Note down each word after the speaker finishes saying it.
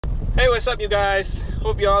Hey, what's up you guys?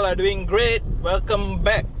 Hope you all are doing great. Welcome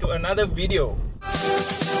back to another video.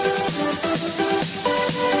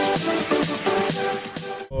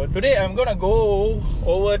 So today I'm gonna go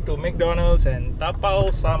over to McDonald's and tapao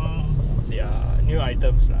some of their new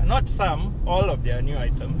items. Not some, all of their new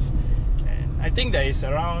items. And I think there is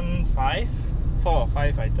around 4 or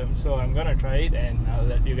 5 items. So I'm gonna try it and I'll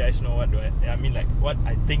let you guys know what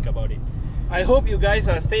I think about it. I hope you guys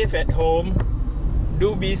are safe at home.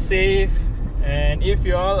 Do be safe, and if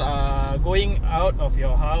you all are going out of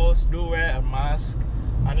your house, do wear a mask,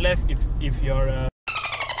 unless if you're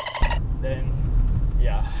then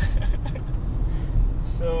yeah.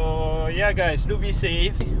 So yeah guys, do be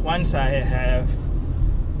safe. Once I have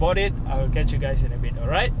bought it, I'll catch you guys in a bit.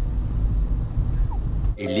 Alright,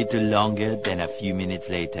 a little longer than a few minutes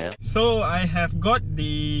later. so I have got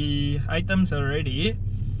the items already.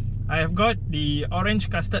 I have got the orange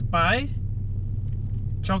custard pie,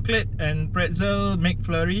 chocolate and pretzel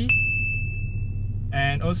McFlurry,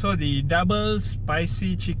 and also the double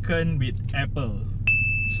spicy chicken with apple.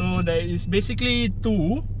 So there is basically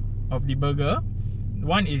 2 of the burger.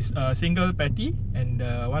 One is a single patty and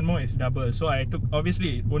one more is double. So I took,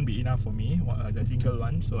 obviously it won't be enough for me, the single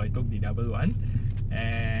one, so I took the double one.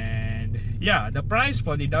 And yeah, the price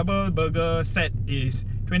for the double burger set is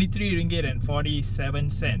 23 ringgit and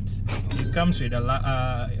 47 cents. It comes with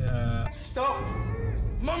a stop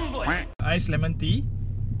mumbling iced lemon tea,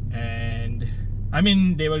 and I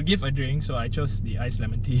mean they will give a drink, so I chose the iced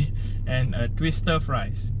lemon tea, and a twister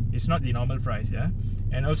fries. It's not the normal fries, yeah.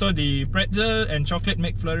 And also the pretzel and chocolate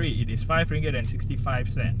McFlurry, it is 5 ringgit and 65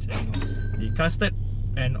 cents, and the custard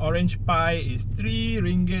and orange pie is 3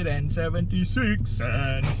 ringgit and 76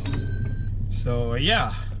 cents. So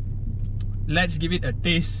yeah, let's give it a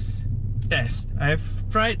taste test. I have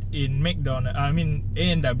tried in McDonald's, I mean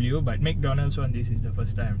A&W, but McDonald's one, this is the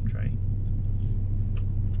first time I'm trying.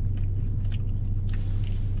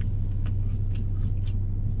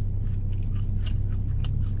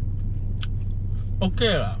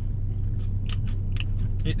 Okay lah,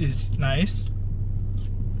 it is nice.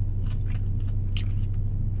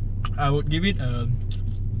 I would give it a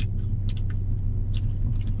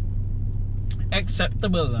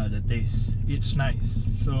acceptable lah, the taste. It's nice.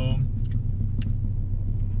 So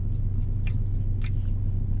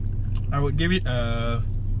I would give it a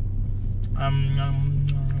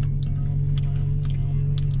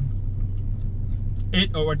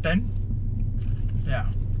 8/10. Yeah.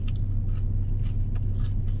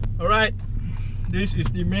 Alright, this is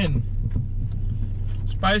the main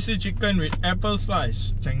spicy chicken with apple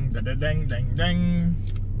slice. Dang dang dang dang dang.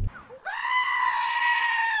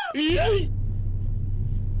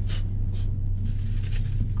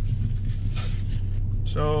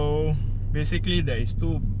 So basically there is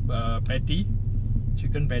 2 patty,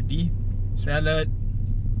 chicken patty, salad,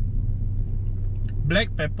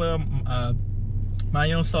 black pepper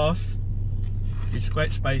mayo sauce, it's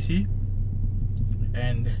quite spicy,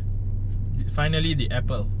 and finally the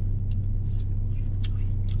apple.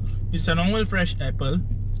 It's a normal fresh apple.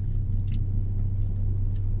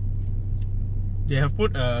 They have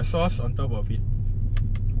put a sauce on top of it.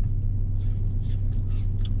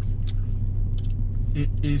 It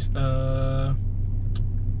is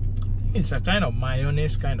it's a kind of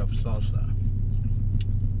mayonnaise kind of sauce.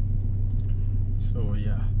 So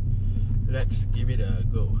yeah, let's give it a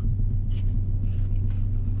go.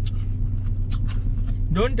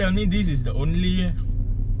 Don't tell me this is the only,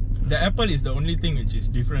 the apple is the only thing which is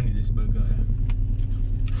different in this burger.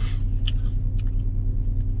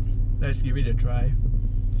 Let's give it a try.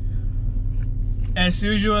 As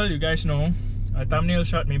usual, you guys know, a thumbnail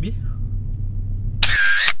shot maybe.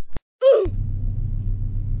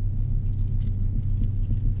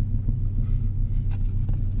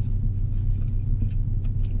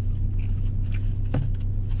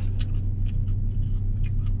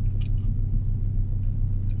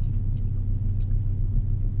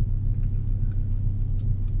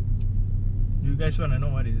 You guys wanna know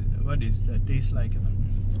what is the taste like?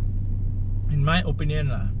 In my opinion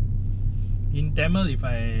lah, in Tamil, if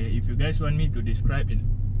you guys want me to describe it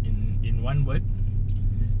in one word,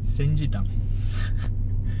 senjitang.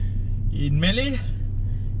 In Malay,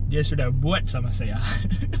 dia sudah buat sama saya.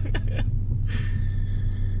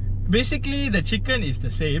 Basically the chicken is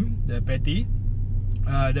the same, the patty.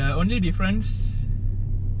 The only difference,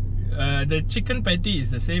 the chicken patty is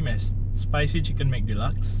the same as spicy chicken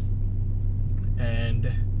McDeluxe, and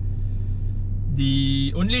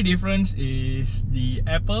the only difference is the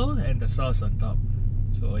apple and the sauce on top.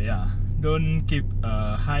 So yeah, don't keep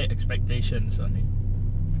high expectations on it.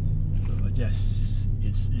 So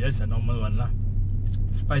it's just a normal one lah.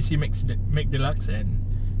 spicy McDeluxe and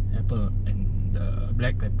apple and the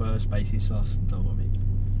black pepper spicy sauce on top of it.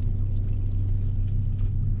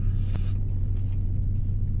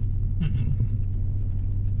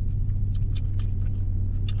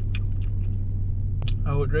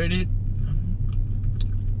 I would rate it.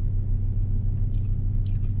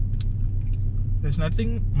 There's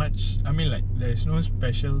nothing much. I mean, like, there's no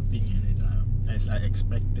special thing in it as I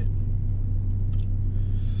expected.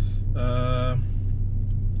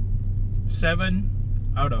 7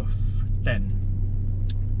 out of 10.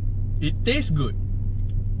 It tastes good.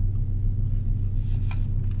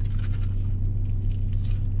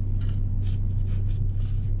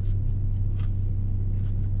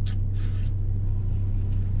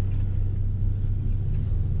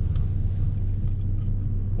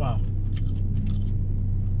 Wow.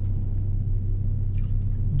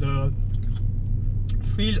 The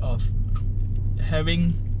feel of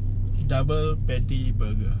having double patty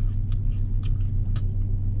burger,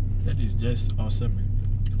 that is just awesome.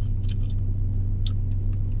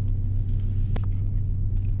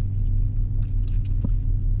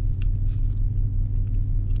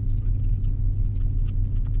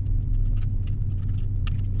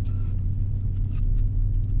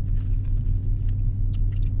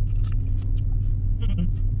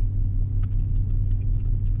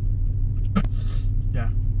 Yeah,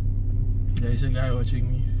 there is a guy watching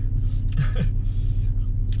me.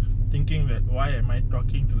 Thinking that why am I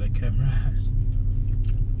talking to the camera?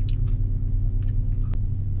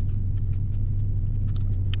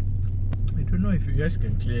 I don't know if you guys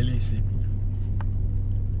can clearly see me.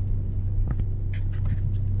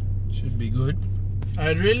 Should be good.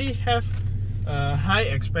 I really have high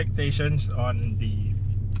expectations on the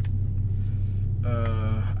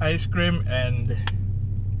ice cream and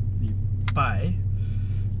the pie.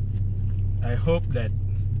 I hope that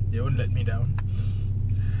they won't let me down.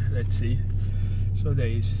 Let's see. So there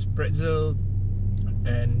is pretzel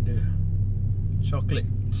and chocolate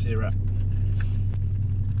syrup.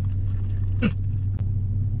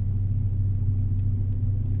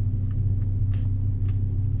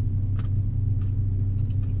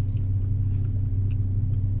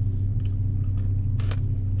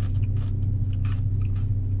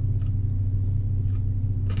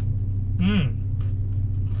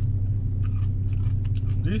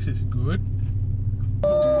 This is good.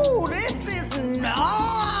 Ooh, this is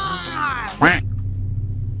nice!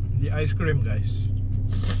 The ice cream, guys.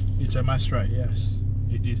 It's a must try, yes.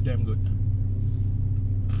 It is damn good.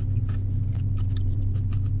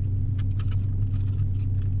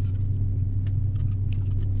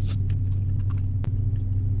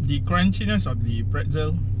 The crunchiness of the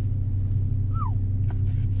pretzel.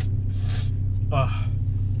 Oh.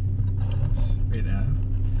 Wait,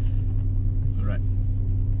 alright.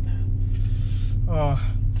 Oh,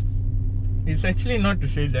 it's actually not to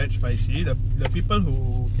say that spicy. The people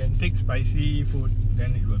who can take spicy food,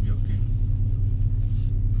 then it will be okay.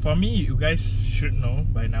 For me, you guys should know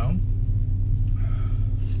by now.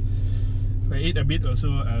 If I eat a bit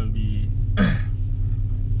also, I'll be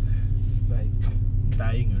like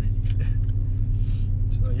dying already.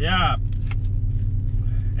 So yeah,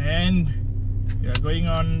 and we are going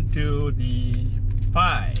on to the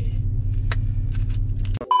pie.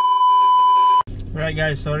 Right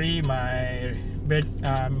guys, sorry, my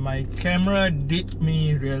camera did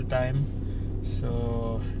me real time.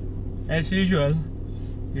 So as usual,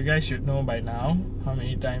 you guys should know by now how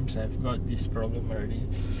many times I've got this problem already.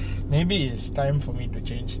 Maybe it's time for me to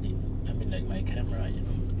change my camera, you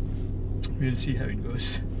know. We'll see how it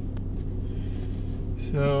goes.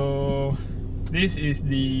 So this is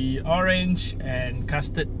the orange and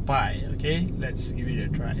custard pie. Okay, let's give it a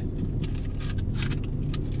try.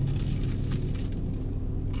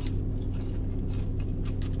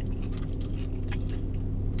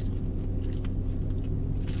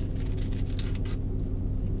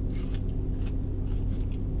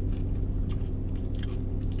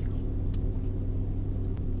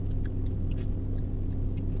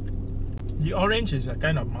 The orange is a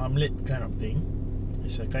kind of marmalade kind of thing.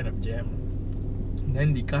 It's a kind of jam. And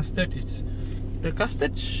then the custard is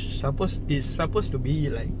supposed to be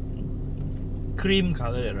like cream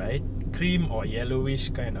color, right? Cream or yellowish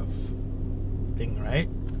kind of thing, right?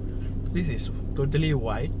 This is totally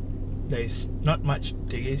white. There is not much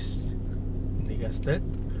taste in the custard,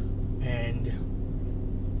 and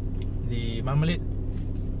the marmalade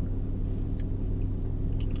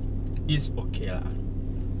is okay lah.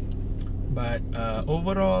 But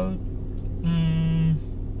overall,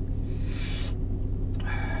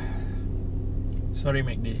 sorry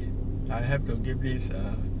McD, I have to give this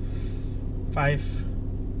 5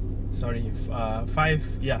 sorry, 5,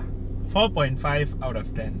 yeah, 4.5 out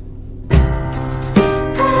of 10.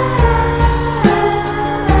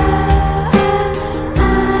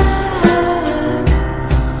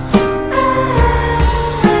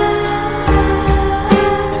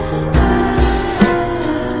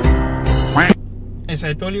 As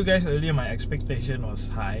I told you guys earlier, my expectation was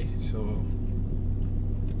high, so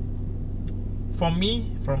for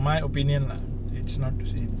me, from my opinion, it's not to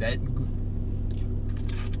say that good.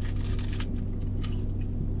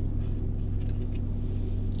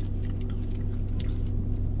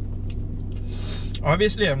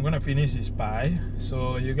 Obviously, I'm gonna finish this pie,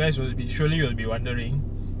 so you guys will be wondering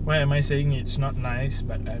why am I saying it's not nice,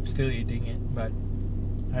 but I'm still eating it. But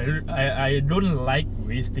I don't like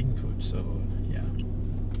wasting food, so yeah.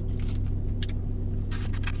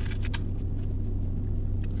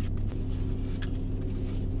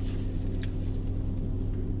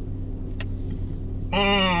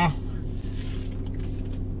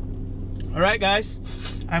 Alright guys,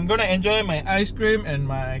 I'm gonna enjoy my ice cream and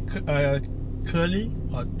my curly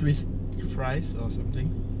or twist fries or something.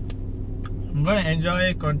 I'm gonna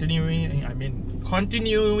enjoy continuing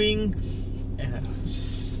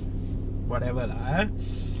whatever lah.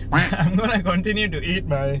 I'm gonna continue to eat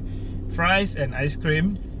my fries and ice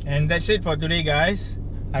cream, and that's it for today guys.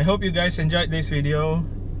 I hope you guys enjoyed this video.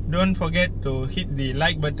 Don't forget to hit the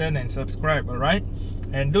like button and subscribe, alright?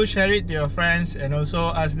 And do share it to your friends, and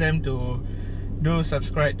also ask them to do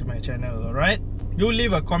subscribe to my channel, alright? Do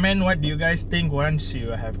leave a comment what do you guys think once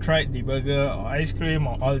you have tried the burger or ice cream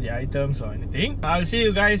or all the items or anything. I'll see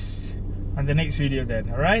you guys on the next video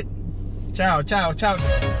then, alright? Ciao, ciao,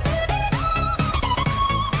 ciao.